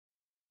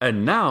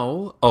And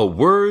now, a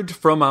word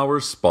from our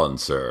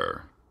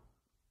sponsor.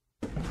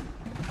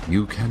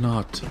 You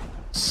cannot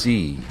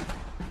see.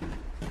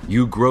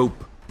 You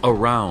grope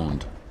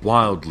around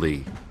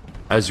wildly,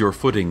 as your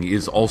footing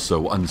is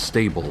also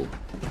unstable.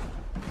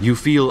 You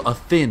feel a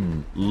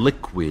thin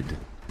liquid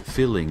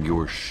filling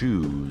your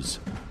shoes.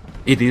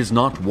 It is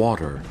not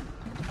water,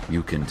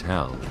 you can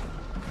tell.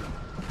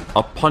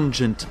 A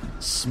pungent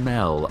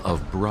smell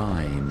of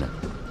brine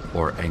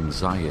or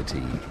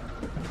anxiety.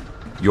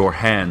 Your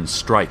hand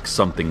strikes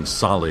something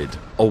solid,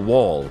 a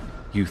wall,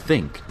 you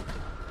think.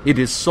 It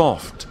is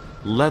soft,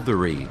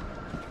 leathery,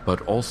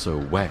 but also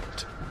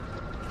wet.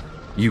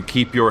 You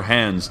keep your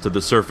hands to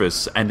the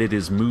surface, and it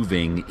is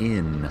moving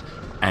in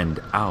and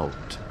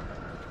out,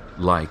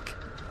 like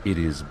it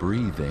is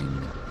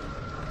breathing.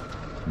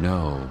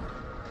 No,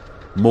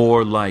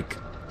 more like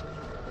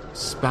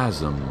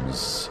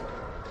spasms.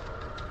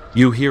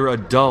 You hear a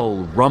dull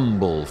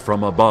rumble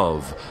from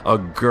above, a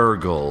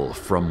gurgle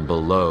from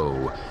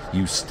below.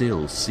 You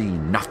still see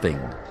nothing.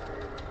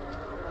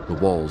 The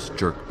walls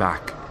jerk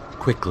back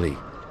quickly.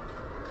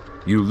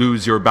 You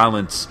lose your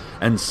balance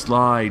and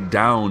slide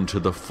down to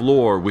the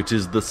floor, which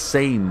is the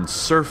same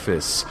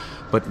surface,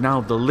 but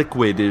now the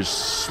liquid is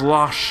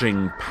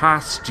sloshing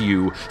past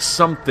you.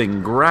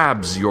 Something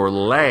grabs your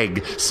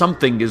leg.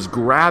 Something is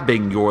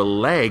grabbing your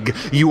leg.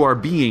 You are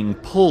being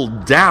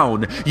pulled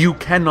down. You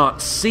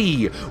cannot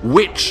see.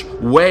 Which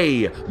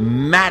way,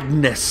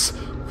 madness?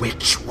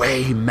 Which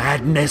way,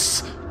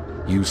 madness?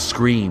 You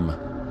scream.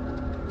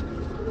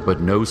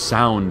 But no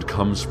sound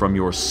comes from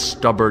your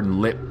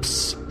stubborn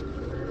lips,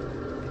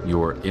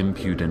 your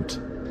impudent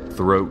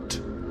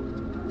throat.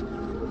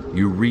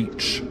 You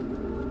reach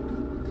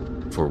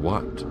for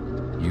what?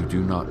 You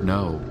do not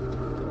know.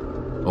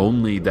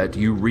 Only that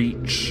you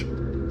reach.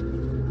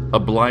 A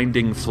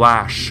blinding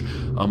flash,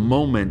 a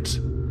moment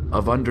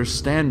of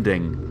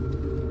understanding.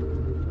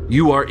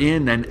 You are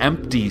in an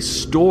empty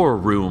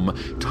storeroom,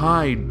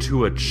 tied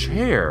to a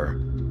chair.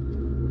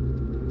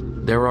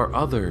 There are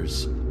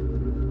others,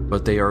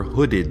 but they are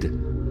hooded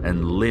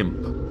and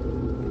limp.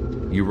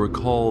 You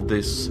recall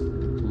this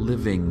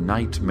living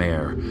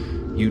nightmare.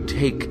 You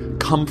take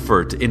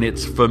comfort in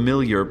its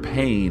familiar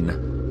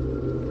pain.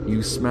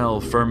 You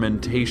smell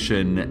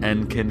fermentation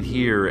and can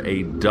hear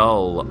a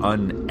dull,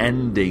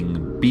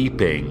 unending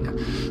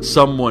beeping.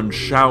 Someone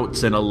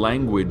shouts in a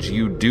language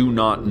you do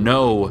not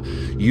know.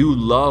 You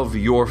love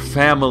your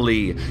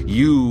family.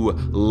 You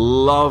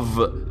love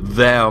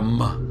them.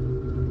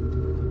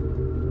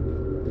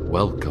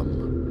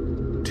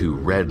 Welcome to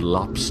Red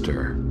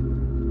Lobster.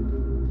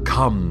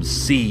 Come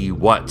see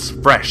what's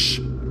fresh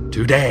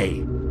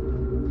today.